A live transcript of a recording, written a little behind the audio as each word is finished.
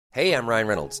Hey, I'm Ryan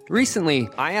Reynolds. Recently,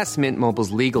 I asked Mint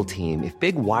Mobile's legal team if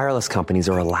big wireless companies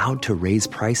are allowed to raise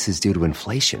prices due to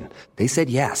inflation. They said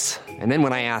yes. And then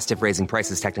when I asked if raising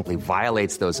prices technically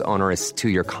violates those onerous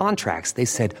two-year contracts, they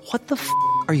said, "What the f***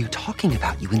 are you talking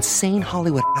about, you insane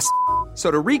Hollywood ass?" So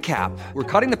to recap, we're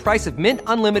cutting the price of Mint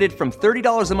Unlimited from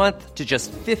 $30 a month to just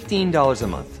 $15 a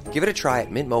month. Give it a try at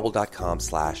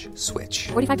mintmobile.com/switch.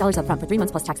 $45 up front for 3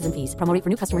 months plus taxes and fees. Promo rate for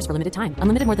new customers for limited time.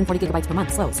 Unlimited more than 40 gigabytes per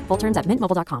month. Slows full terms at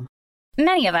mintmobile.com.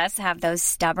 Many of us have those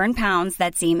stubborn pounds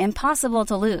that seem impossible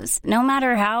to lose, no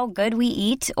matter how good we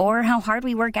eat or how hard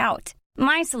we work out.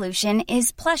 My solution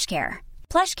is PlushCare.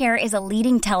 PlushCare is a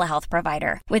leading telehealth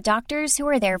provider with doctors who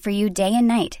are there for you day and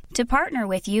night to partner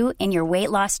with you in your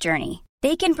weight loss journey.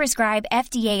 They can prescribe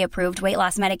FDA-approved weight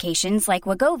loss medications like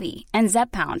Wegovy and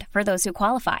Zepbound for those who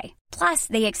qualify. Plus,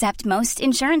 they accept most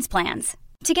insurance plans.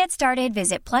 To get started,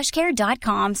 visit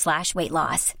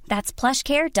plushcare.com/weightloss. That's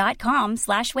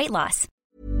plushcare.com/weightloss.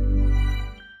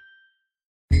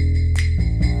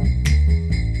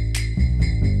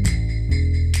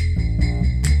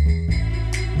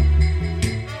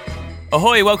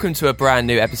 Ahoy, welcome to a brand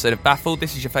new episode of Baffled.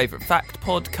 This is your favourite fact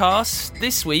podcast.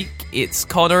 This week, it's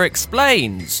Connor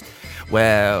Explains,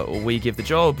 where we give the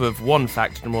job of one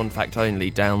fact and one fact only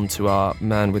down to our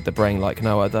man with the brain like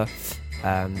no other.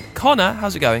 Connor,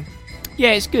 how's it going?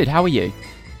 Yeah, it's good. How are you?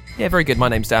 Yeah, very good. My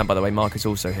name's Dan, by the way. Mark is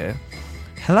also here.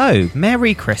 Hello.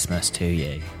 Merry Christmas to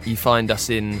you. You find us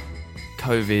in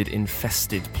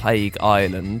COVID-infested Plague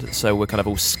Island, so we're kind of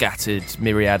all scattered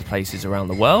myriad places around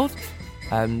the world.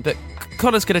 But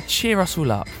Connor's going to cheer us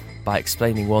all up by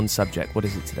explaining one subject. What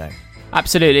is it today?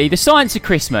 Absolutely. The science of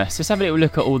Christmas. Let's have a little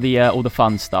look at all the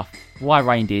fun stuff. Why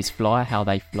reindeers fly, how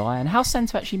they fly, and how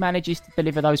Santa actually manages to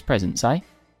deliver those presents, eh?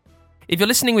 If you're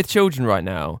listening with children right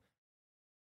now,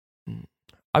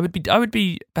 I would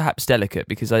be perhaps delicate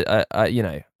because I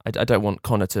don't want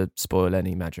Connor to spoil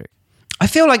any magic. I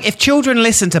feel like if children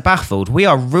listen to Baffled, we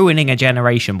are ruining a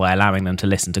generation by allowing them to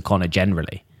listen to Connor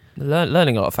generally.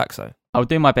 Learning a lot of facts, though. I'll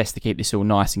do my best to keep this all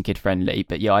nice and kid-friendly,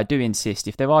 but yeah, I do insist,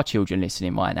 if there are children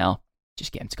listening right now,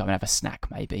 just get them to come and have a snack,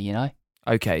 maybe, you know?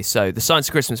 Okay, so the science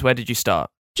of Christmas, where did you start?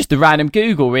 Just a random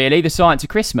Google, really, the science of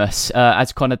Christmas,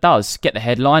 as Connor does. Get the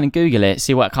headline and Google it,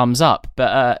 see what comes up.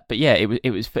 But yeah,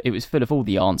 it was full of all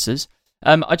the answers.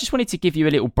 I just wanted to give you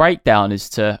a little breakdown as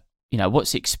to, you know,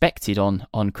 what's expected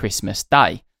on Christmas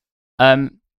Day.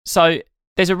 So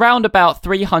there's around about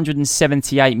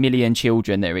 378 million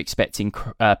children that are expecting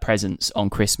presents on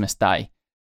Christmas Day,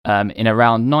 in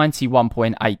around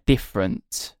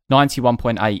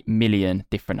 91.8 million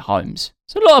different homes.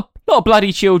 So a lot of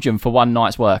bloody children for one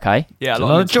night's work, eh? Yeah, a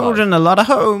lot of children, a lot of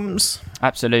homes.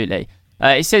 Absolutely.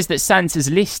 It says that Santa's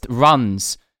list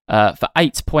runs for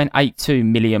 8.82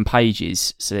 million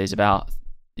pages. So there's about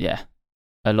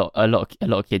a lot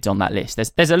of kids on that list.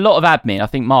 There's a lot of admin. I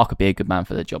think Mark would be a good man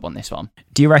for the job on this one.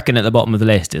 Do you reckon at the bottom of the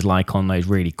list is like on those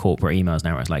really corporate emails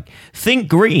now where it's like, think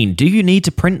green, do you need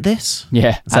to print this?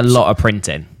 Yeah. It's a lot of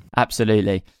printing.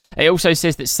 Absolutely. It also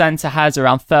says that Santa has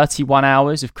around 31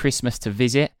 hours of Christmas to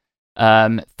visit.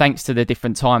 Thanks to the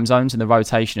different time zones and the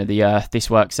rotation of the Earth, this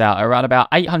works out around about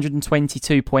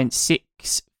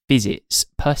 822.6 visits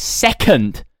per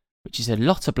second, which is a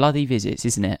lot of bloody visits,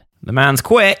 isn't it? The man's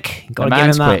quick. Got to give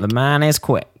him that. Quick. The man is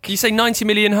quick. Can you say 90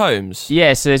 million homes?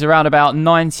 Yeah, so there's around about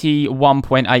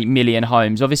 91.8 million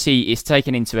homes. Obviously, it's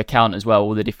taken into account as well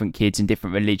all the different kids and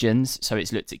different religions. So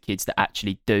it's looked at kids that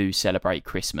actually do celebrate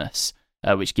Christmas,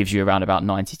 which gives you around about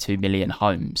 92 million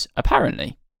homes,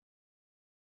 apparently.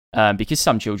 Because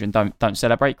some children don't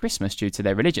celebrate Christmas due to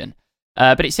their religion.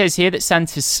 But it says here that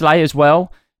Santa's sleigh as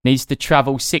well needs to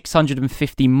travel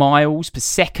 650 miles per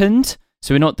second.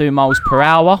 So we're not doing miles per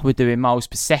hour, we're doing miles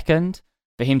per second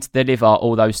for him to deliver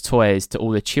all those toys to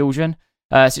all the children.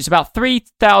 So it's about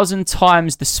 3,000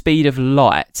 times the speed of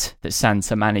light that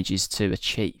Santa manages to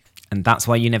achieve. And that's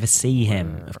why you never see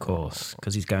him, of course,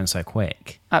 because he's going so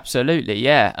quick. Absolutely,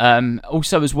 yeah.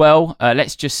 Also as well,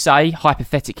 let's just say,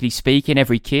 hypothetically speaking,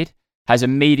 every kid has a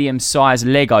medium-sized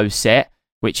Lego set,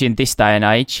 which in this day and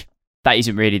age, that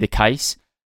isn't really the case.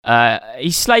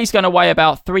 His sleigh's going to weigh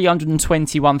about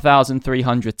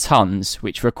 321,300 tonnes,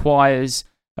 which requires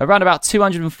around about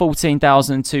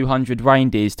 214,200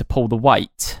 reindeers to pull the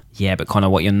weight. Yeah, but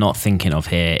Connor, what you're not thinking of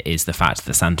here is the fact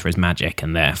that Santa is magic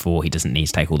and therefore he doesn't need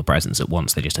to take all the presents at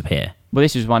once, they just appear. Well,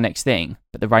 this was my next thing,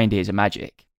 but the reindeers are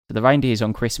magic. So the reindeers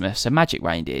on Christmas are magic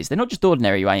reindeers. They're not just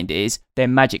ordinary reindeers, they're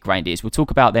magic reindeers. We'll talk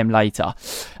about them later.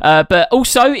 But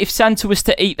also, if Santa was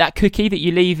to eat that cookie that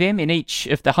you leave him in each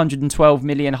of the 112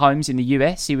 million homes in the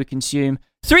US, he would consume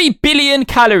 3 billion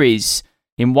calories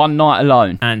in one night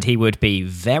alone. And he would be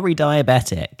very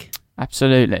diabetic.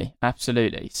 Absolutely.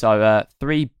 So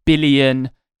 3 billion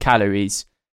calories.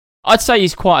 I'd say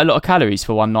it's quite a lot of calories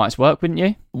for one night's work, wouldn't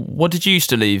you? What did you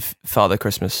used to leave Father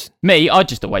Christmas? Me, I'd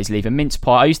just always leave a mince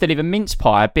pie. I used to leave a mince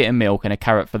pie, a bit of milk, and a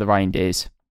carrot for the reindeers.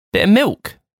 Bit of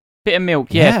milk? Bit of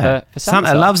milk, yeah. For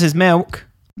Santa loves his milk.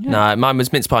 Yeah. No, mine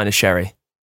was mince pie and a sherry.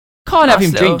 Can't have him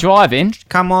drink driving.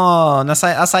 Come on, that's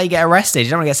how you get arrested.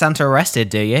 You don't want to get Santa arrested,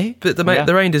 do you? But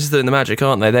the reindeers are doing the magic,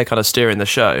 aren't they? They're kind of steering the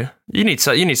show. You need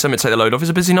something to take the load off.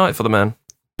 It's a busy night for the man.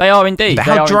 They are indeed. But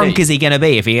how drunk is he going to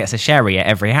be if he gets a sherry at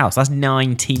every house? That's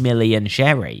 90 million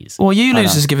sherries. Well, you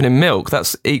losers giving him milk.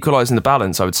 That's equalising the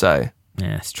balance, I would say. Yeah,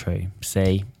 that's true.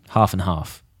 See, half and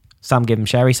half. Some give him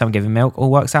sherry, some give him milk.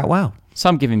 All works out well.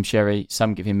 Some give him sherry,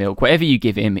 some give him milk. Whatever you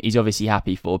give him, he's obviously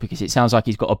happy for, because it sounds like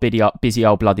he's got a busy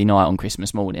old bloody night on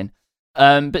Christmas morning.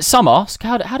 But some ask,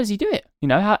 how does he do it? You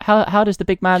know, how does the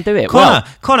big man do it?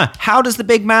 Connor, how does the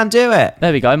big man do it?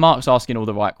 There we go. Mark's asking all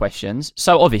the right questions.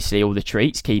 So obviously all the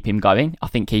treats keep him going. I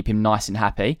think keep him nice and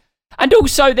happy. And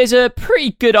also there's a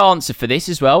pretty good answer for this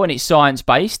as well, and it's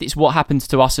science-based. It's what happens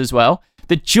to us as well.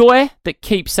 The joy that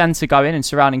keeps Santa going and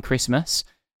surrounding Christmas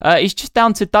is just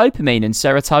down to dopamine and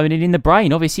serotonin in the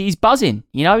brain. Obviously he's buzzing.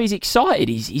 You know, he's excited.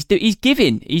 He's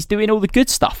giving. He's doing all the good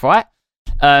stuff, right?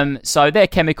 So they're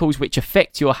chemicals which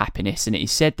affect your happiness, and it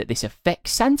is said that this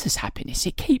affects Santa's happiness.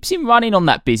 It keeps him running on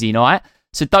that busy night.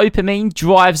 So dopamine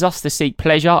drives us to seek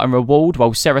pleasure and reward,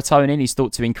 while serotonin is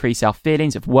thought to increase our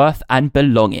feelings of worth and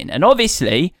belonging. And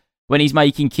obviously, when he's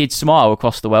making kids smile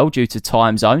across the world due to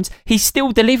time zones, he's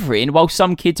still delivering while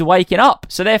some kids are waking up.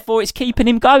 So therefore, it's keeping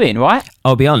him going, right?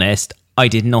 I'll be honest, I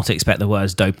did not expect the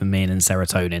words dopamine and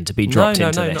serotonin to be dropped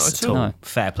into this not at all. No.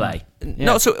 Fair play. Yeah.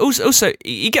 No, so also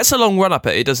he gets a long run up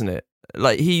at it, doesn't it?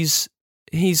 Like he's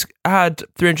had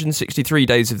 363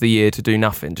 days of the year to do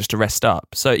nothing, just to rest up.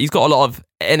 So he's got a lot of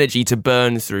energy to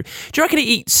burn through. Do you reckon he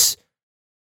eats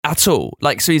at all?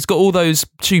 Like, so he's got all those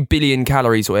 2 billion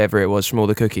calories, or whatever it was, from all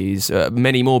the cookies,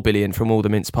 many more billion from all the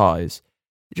mince pies.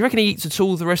 Do you reckon he eats at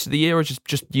all the rest of the year, or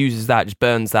just uses that, just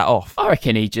burns that off? I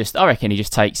reckon he just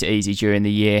takes it easy during the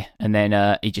year, and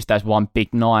then he just has one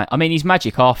big night. I mean, he's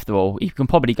magic after all. He can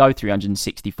probably go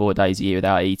 364 days a year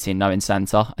without eating, knowing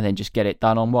Santa, and then just get it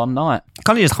done on one night.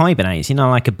 Kind of just hibernates, you know,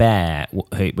 like a bear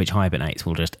which hibernates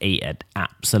will just eat an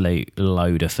absolute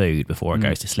load of food before it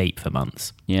goes to sleep for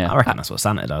months. Yeah, I reckon that's what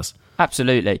Santa does.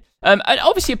 Absolutely. And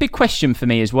obviously a big question for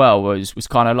me as well was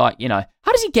kind of like, you know,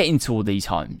 how does he get into all these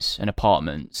homes and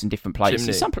apartments and different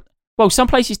places? Some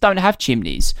places don't have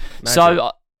chimneys. Magic.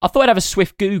 So I thought I'd have a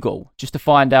swift Google just to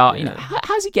find out, you know,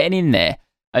 how's he getting in there?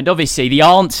 And obviously the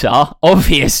answer,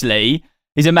 obviously,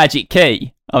 is a magic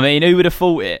key. I mean, who would have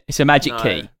thought it? It's a magic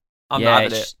key. I'm not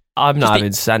having it. I'm not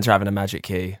having Santa having a magic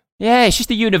key. Yeah, it's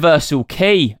just a universal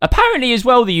key. Apparently as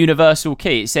well, the universal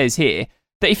key, it says here,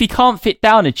 that if he can't fit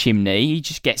down a chimney, he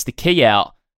just gets the key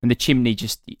out and the chimney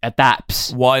just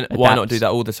adapts. Why not do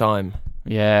that all the time?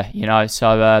 Yeah, you know,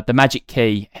 so the magic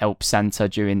key helps Santa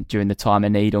during the time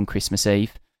of need on Christmas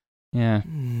Eve. Yeah.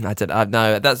 I don't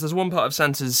know. There's one part of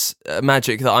Santa's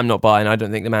magic that I'm not buying. I don't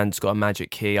think the man's got a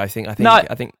magic key. I think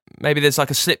maybe there's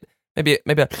like a slip. Maybe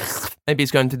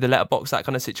he's going through the letterbox, that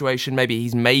kind of situation. Maybe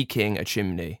he's making a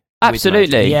chimney.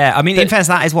 Absolutely. Yeah, I mean, in fairness,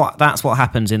 that's what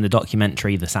happens in the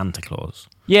documentary The Santa Claus.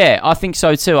 Yeah, I think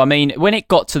so too. I mean, when it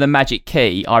got to the magic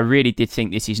key, I really did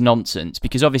think this is nonsense,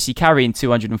 because obviously carrying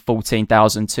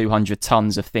 214,200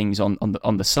 tons of things on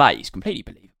the sleigh is completely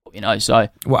believable, you know. So,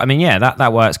 well, I mean, yeah,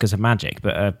 that works because of magic,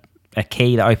 but a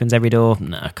key that opens every door,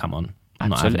 no, come on. I'm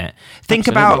not having it. Think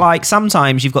about, like,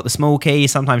 sometimes you've got the small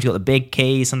keys, sometimes you've got the big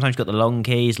keys, sometimes you've got the long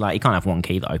keys. Like, you can't have one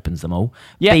key that opens them all.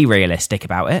 Yeah. Be realistic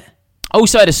about it.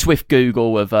 Also had a swift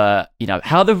Google of, you know,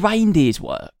 how the reindeers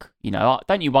work. You know,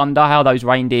 don't you wonder how those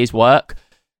reindeers work?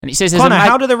 And it says... Connor,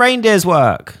 how do the reindeers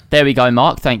work? There we go,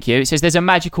 Mark, thank you. It says there's a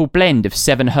magical blend of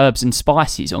 7 herbs and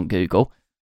spices on Google.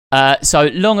 So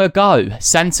long ago,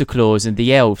 Santa Claus and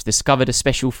the elves discovered a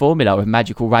special formula of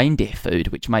magical reindeer food,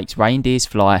 which makes reindeers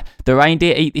fly. The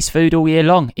reindeer eat this food all year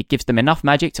long. It gives them enough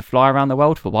magic to fly around the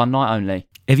world for one night only.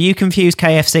 Have you confused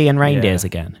KFC and reindeers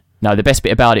again? No, the best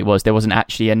bit about it was there wasn't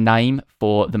actually a name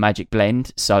for the magic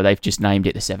blend, so they've just named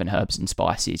it the 7 herbs and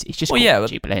spices. It's just called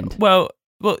magic blend. Well,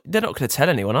 they're not going to tell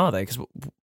anyone, are they? Because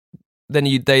then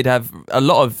they'd have a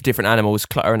lot of different animals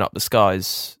cluttering up the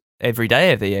skies every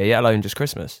day of the year, let alone just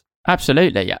Christmas.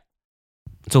 Absolutely, yeah.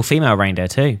 It's all female reindeer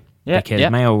too. Yeah,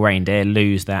 because male reindeer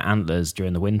lose their antlers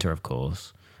during the winter, of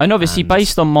course. And obviously,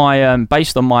 based on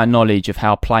my knowledge of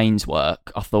how planes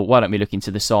work, I thought, why don't we look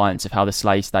into the science of how the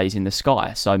sleigh stays in the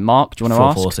sky? So, Mark, do you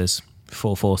want to ask?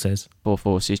 Four forces. Four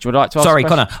forces. Do you like to ask Sorry,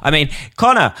 Connor.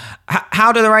 Connor,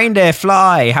 how do the reindeer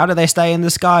fly? How do they stay in the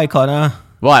sky, Connor?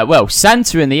 Right, well,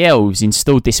 Santa and the elves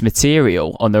installed this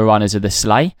material on the runners of the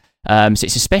sleigh. So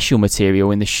it's a special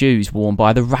material in the shoes worn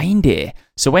by the reindeer.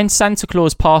 So when Santa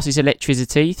Claus passes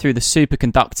electricity through the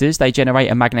superconductors, they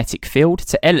generate a magnetic field.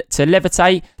 To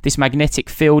levitate, this magnetic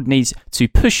field needs to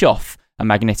push off a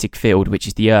magnetic field, which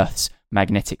is the Earth's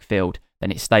magnetic field.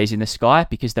 Then it stays in the sky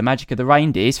because the magic of the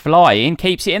reindeers flying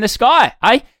keeps it in the sky.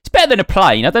 It's better than a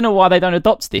plane. I don't know why they don't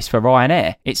adopt this for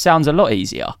Ryanair. It sounds a lot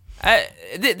easier.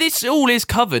 This all is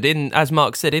covered in, as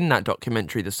Mark said, in that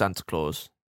documentary, The Santa Claus.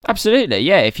 Absolutely,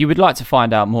 yeah. If you would like to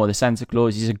find out more, the Santa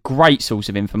Claus is a great source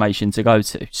of information to go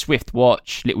to. Swift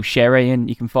Watch, Little Sherry, and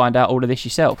you can find out all of this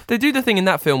yourself. They do the thing in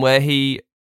that film where he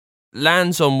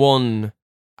lands on one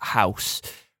house,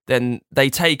 then they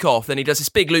take off, then he does this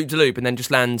big loop-de-loop, and then just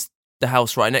lands the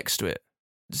house right next to it.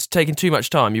 It's taking too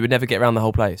much time. You would never get around the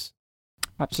whole place.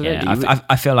 Absolutely. Yeah,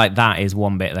 I feel like that is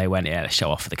one bit they went, let's show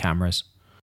off for the cameras.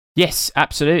 Yes,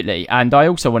 absolutely. And I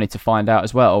also wanted to find out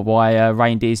as well why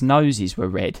reindeers' noses were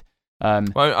red. Well,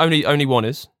 only one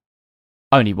is.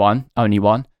 Only one.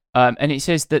 And it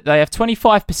says that they have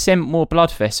 25% more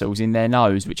blood vessels in their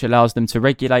nose, which allows them to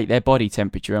regulate their body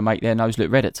temperature and make their nose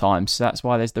look red at times. So that's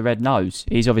why there's the red nose.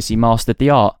 He's obviously mastered the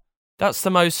art. That's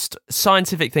the most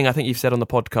scientific thing I think you've said on the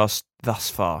podcast thus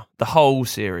far. The whole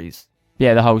series.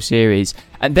 Yeah, the whole series.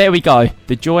 And there we go.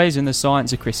 The joys and the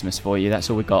science of Christmas for you. That's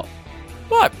all we got.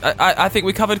 Right, I think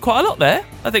we covered quite a lot there.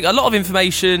 I think a lot of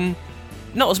information,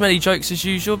 not as many jokes as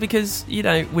usual because,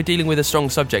 we're dealing with a strong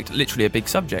subject, literally a big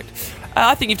subject.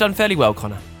 I think you've done fairly well,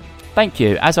 Connor. Thank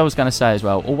you. As I was going to say as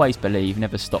well, always believe,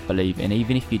 never stop believing.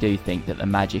 Even if you do think that the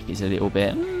magic is a little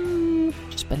bit,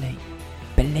 just believe.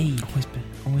 Believe.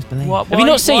 Always believe. Have you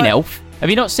not seen Elf? Have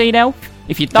you not seen Elf?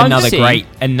 If you don't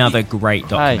another great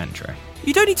documentary.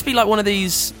 You don't need to be like one of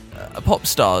these pop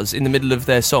stars in the middle of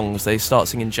their songs. They start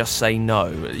singing Just Say No,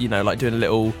 like doing a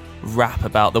little rap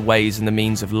about the ways and the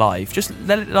means of life. Just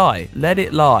let it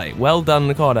lie. Well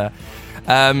done, Connor.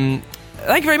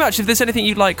 Thank you very much. If there's anything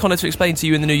you'd like Connor to explain to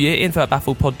you in the new year,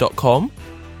 info@baffledpod.com.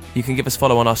 You can give us a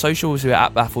follow on our socials. We're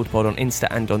at BaffledPod on Insta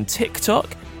and on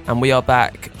TikTok. And we are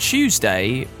back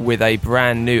Tuesday with a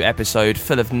brand new episode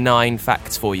full of 9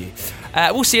 facts for you.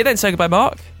 We'll see you then. Say goodbye,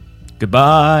 Mark.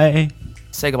 Goodbye.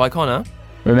 Say goodbye, Connor.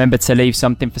 Remember to leave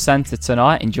something for Santa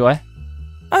tonight. Enjoy.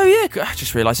 Oh, yeah. I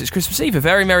just realised it's Christmas Eve. A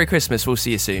very Merry Christmas. We'll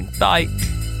see you soon. Bye.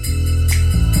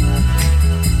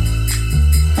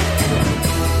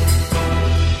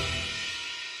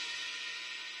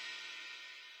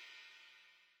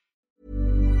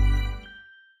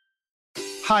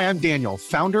 Hi, I'm Daniel,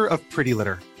 founder of Pretty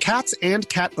Litter. Cats and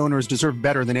cat owners deserve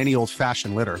better than any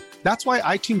old-fashioned litter. That's why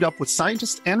I teamed up with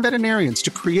scientists and veterinarians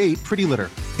to create Pretty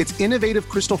Litter. Its innovative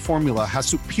crystal formula has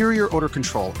superior odor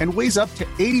control and weighs up to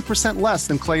 80% less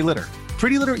than clay litter.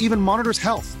 Pretty Litter even monitors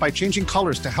health by changing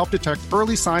colors to help detect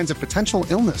early signs of potential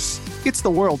illness. It's the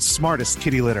world's smartest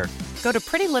kitty litter. Go to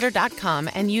prettylitter.com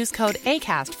and use code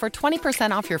ACAST for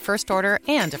 20% off your first order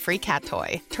and a free cat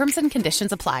toy. Terms and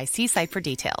conditions apply. See site for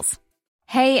details.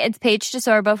 Hey, it's Paige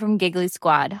DeSorbo from Giggly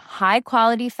Squad. High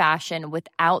quality fashion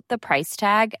without the price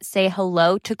tag. Say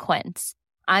hello to Quince.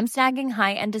 I'm snagging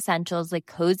high-end essentials like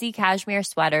cozy cashmere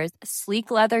sweaters,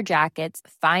 sleek leather jackets,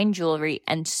 fine jewelry,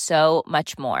 and so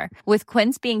much more. With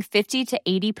Quince being 50 to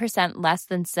 80% less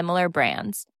than similar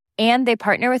brands. And they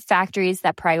partner with factories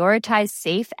that prioritize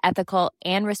safe, ethical,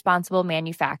 and responsible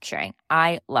manufacturing.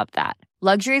 I love that.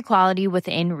 Luxury quality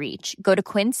within reach. Go to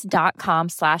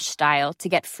quince.com/style to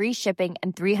get free shipping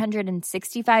and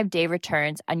 365-day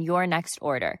returns on your next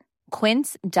order.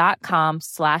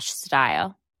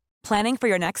 Quince.com/style. Planning for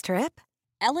your next trip?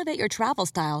 Elevate your travel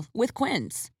style with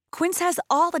Quince. Quince has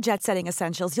all the jet-setting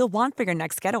essentials you'll want for your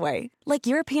next getaway, like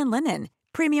European linen,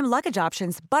 premium luggage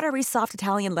options, buttery soft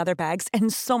Italian leather bags,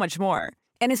 and so much more.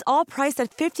 And is all priced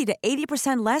at 50 to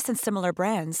 80% less than similar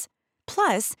brands.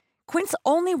 Plus, Quince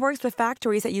only works with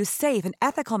factories that use safe and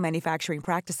ethical manufacturing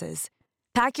practices.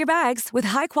 Pack your bags with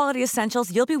high-quality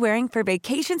essentials you'll be wearing for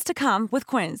vacations to come with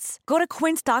Quince. Go to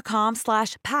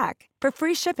quince.com/pack for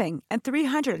free shipping and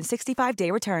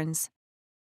 365-day returns.